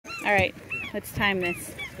All right, let's time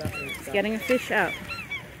this. It's getting a fish out.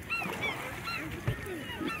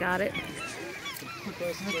 Got it.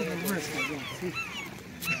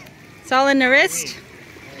 It's all in the wrist?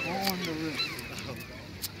 All in the wrist.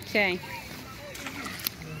 Okay. In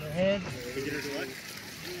the head.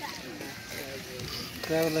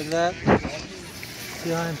 Grab it like that. See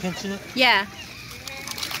how I'm pinching it? Yeah.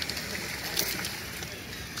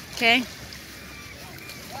 Okay.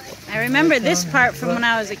 I remember this part from when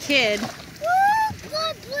I was a kid.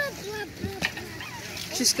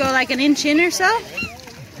 Just go like an inch in or so?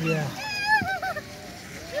 Yeah.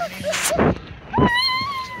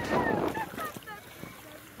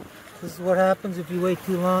 This is what happens if you wait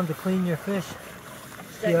too long to clean your fish.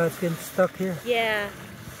 See how it's getting stuck here? Yeah.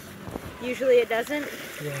 Usually it doesn't?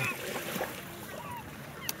 Yeah.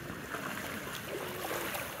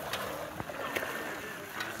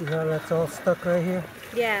 See how that's all stuck right here?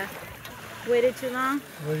 Yeah. Waited too long?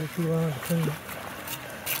 Waited too long to clean it.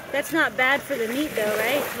 That's not bad for the meat though,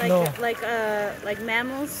 right? Like, no. Like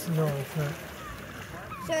mammals? No, it's not.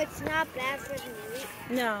 So it's not bad for the meat?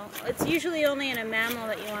 No. It's usually only in a mammal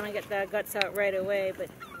that you want to get the guts out right away, but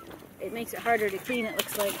it makes it harder to clean, it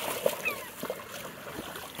looks like.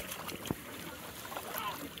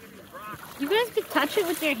 You guys could touch it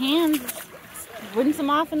with your hands. Rinse them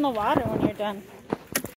off in the water when you're done.